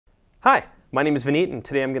Hi, my name is Vineet, and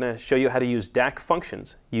today I'm going to show you how to use DAQ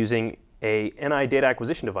functions using a NI data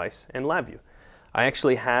acquisition device and LabVIEW. I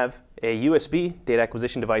actually have a USB data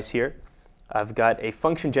acquisition device here. I've got a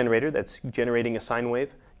function generator that's generating a sine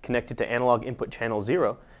wave connected to analog input channel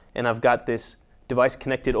 0, and I've got this device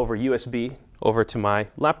connected over USB over to my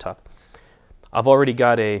laptop. I've already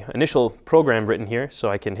got an initial program written here, so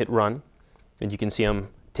I can hit run, and you can see I'm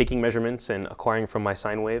taking measurements and acquiring from my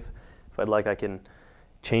sine wave. If I'd like, I can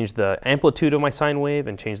change the amplitude of my sine wave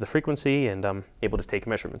and change the frequency, and I'm able to take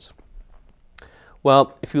measurements.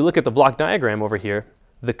 Well, if you look at the block diagram over here,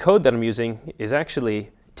 the code that I'm using is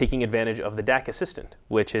actually taking advantage of the DAQ assistant,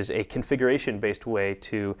 which is a configuration-based way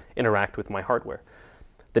to interact with my hardware.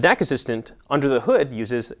 The DAQ assistant, under the hood,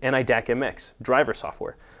 uses NI-DAQmx driver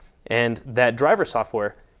software, and that driver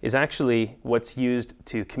software is actually what's used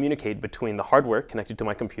to communicate between the hardware connected to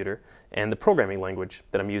my computer and the programming language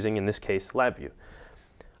that I'm using, in this case, LabVIEW.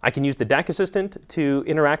 I can use the DAQ assistant to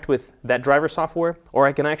interact with that driver software, or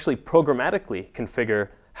I can actually programmatically configure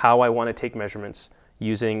how I want to take measurements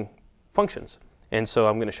using functions. And so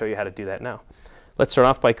I'm going to show you how to do that now. Let's start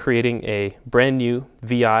off by creating a brand new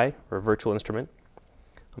VI, or virtual instrument.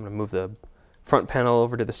 I'm going to move the front panel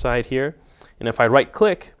over to the side here. And if I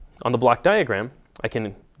right-click on the block diagram, I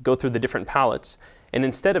can go through the different palettes. And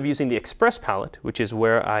instead of using the Express palette, which is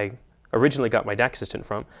where I originally got my DAQ assistant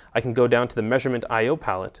from, I can go down to the Measurement I/O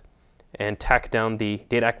palette and tack down the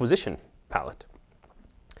Data Acquisition palette.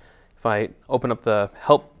 If I open up the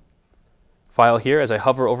Help file here, as I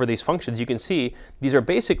hover over these functions, you can see these are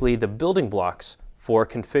basically the building blocks for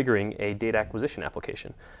configuring a data acquisition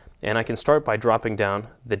application. And I can start by dropping down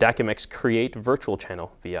the DAQmx Create Virtual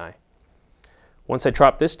Channel VI. Once I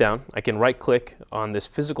drop this down, I can right-click on this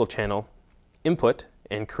physical channel input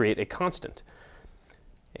and create a constant.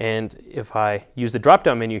 And if I use the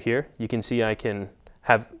drop-down menu here, you can see I can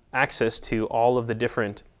have access to all of the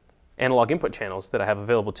different analog input channels that I have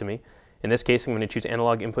available to me. In this case, I'm going to choose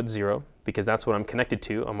analog input 0 because that's what I'm connected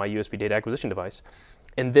to on my USB data acquisition device.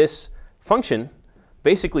 And this function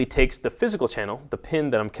basically takes the physical channel, the pin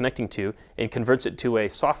that I'm connecting to, and converts it to a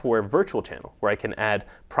software virtual channel where I can add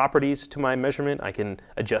properties to my measurement, I can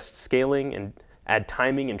adjust scaling and add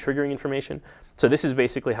timing and triggering information. So this is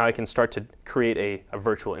basically how I can start to create a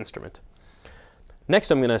virtual instrument. Next,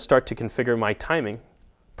 I'm going to start to configure my timing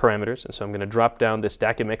parameters. And so I'm going to drop down this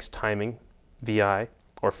DAQmx timing VI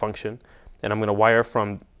or function, and I'm going to wire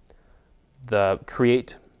from the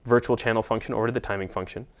create virtual channel function over to the timing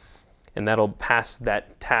function. And that'll pass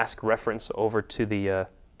that task reference over to the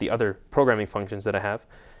other programming functions that I have.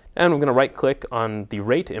 And I'm going to right-click on the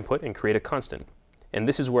rate input and create a constant. And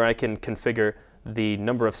this is where I can configure the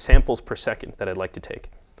number of samples per second that I'd like to take.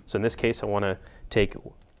 So in this case, I want to take,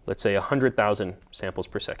 let's say, 100,000 samples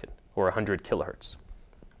per second, or 100 kilohertz.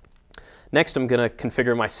 Next, I'm going to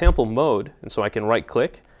configure my sample mode, and so I can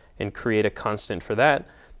right-click and create a constant for that.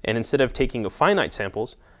 And instead of taking finite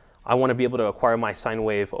samples, I want to be able to acquire my sine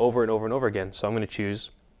wave over and over and over again. So I'm going to choose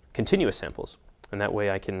continuous samples, and that way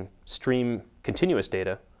I can stream continuous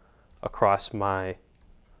data across the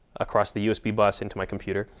USB bus into my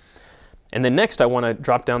computer. And then next, I want to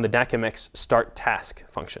drop down the DAQmx start task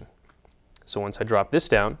function. So once I drop this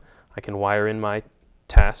down, I can wire in my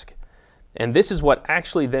task. And this is what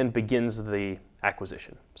actually then begins the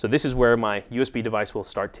acquisition. So this is where my USB device will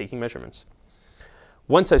start taking measurements.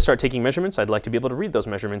 Once I start taking measurements, I'd like to be able to read those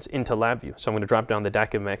measurements into LabVIEW. So I'm going to drop down the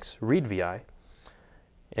DAQmx read VI.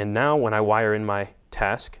 And now when I wire in my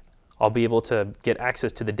task, I'll be able to get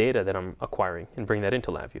access to the data that I'm acquiring and bring that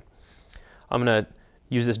into LabVIEW. I'm going to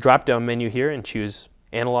use this drop-down menu here and choose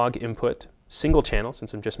analog input single channel,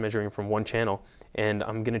 since I'm just measuring from one channel. And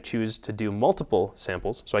I'm going to choose to do multiple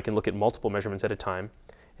samples, so I can look at multiple measurements at a time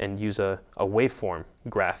and use a waveform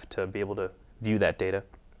graph to be able to view that data.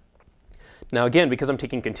 Now again, because I'm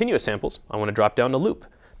taking continuous samples, I want to drop down the loop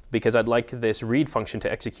because I'd like this read function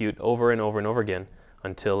to execute over and over and over again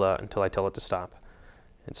until I tell it to stop.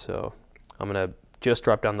 And so I'm going to just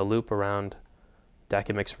drop down the loop around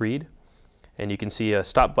DAQmx read. And you can see a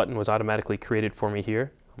stop button was automatically created for me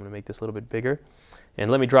here. I'm going to make this a little bit bigger. And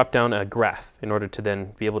let me drop down a graph in order to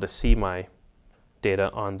then be able to see my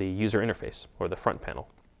data on the user interface or the front panel.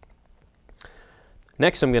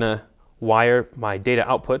 Next, I'm going to wire my data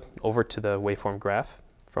output over to the waveform graph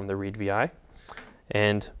from the read VI.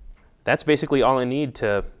 And that's basically all I need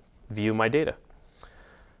to view my data.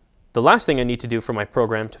 The last thing I need to do for my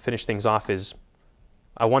program to finish things off is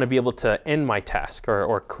I want to be able to end my task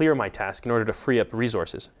or clear my task in order to free up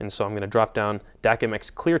resources. And so I'm going to drop down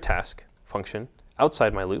DAQmx clear task function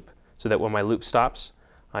outside my loop so that when my loop stops,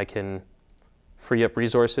 I can free up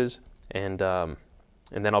resources and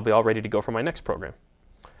and then I'll be all ready to go for my next program.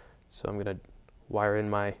 So I'm going to wire in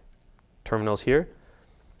my terminals here.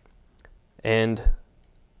 And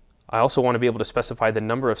I also want to be able to specify the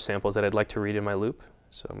number of samples that I'd like to read in my loop.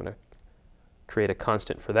 So I'm going to create a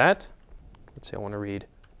constant for that. Let's say I want to read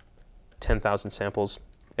 10,000 samples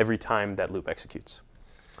every time that loop executes.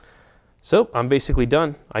 So I'm basically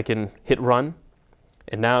done. I can hit run,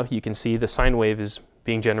 and now you can see the sine wave is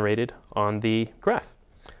being generated on the graph.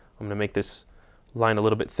 I'm going to make this line a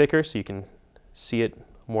little bit thicker so you can see it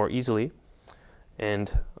more easily.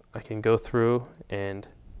 And I can go through and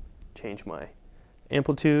change my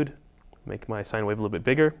amplitude, make my sine wave a little bit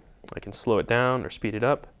bigger. I can slow it down or speed it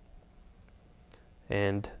up.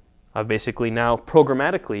 And I've basically now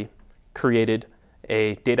programmatically created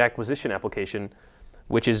a data acquisition application,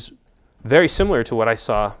 which is very similar to what I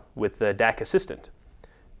saw with the DAQ assistant.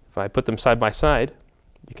 If I put them side by side,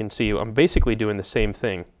 you can see I'm basically doing the same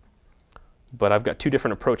thing, but I've got two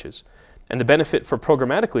different approaches. And the benefit for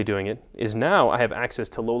programmatically doing it is now I have access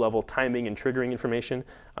to low-level timing and triggering information.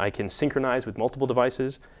 I can synchronize with multiple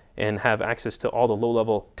devices and have access to all the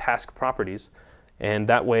low-level task properties. And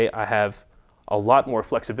that way I have a lot more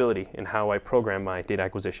flexibility in how I program my data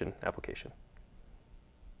acquisition application.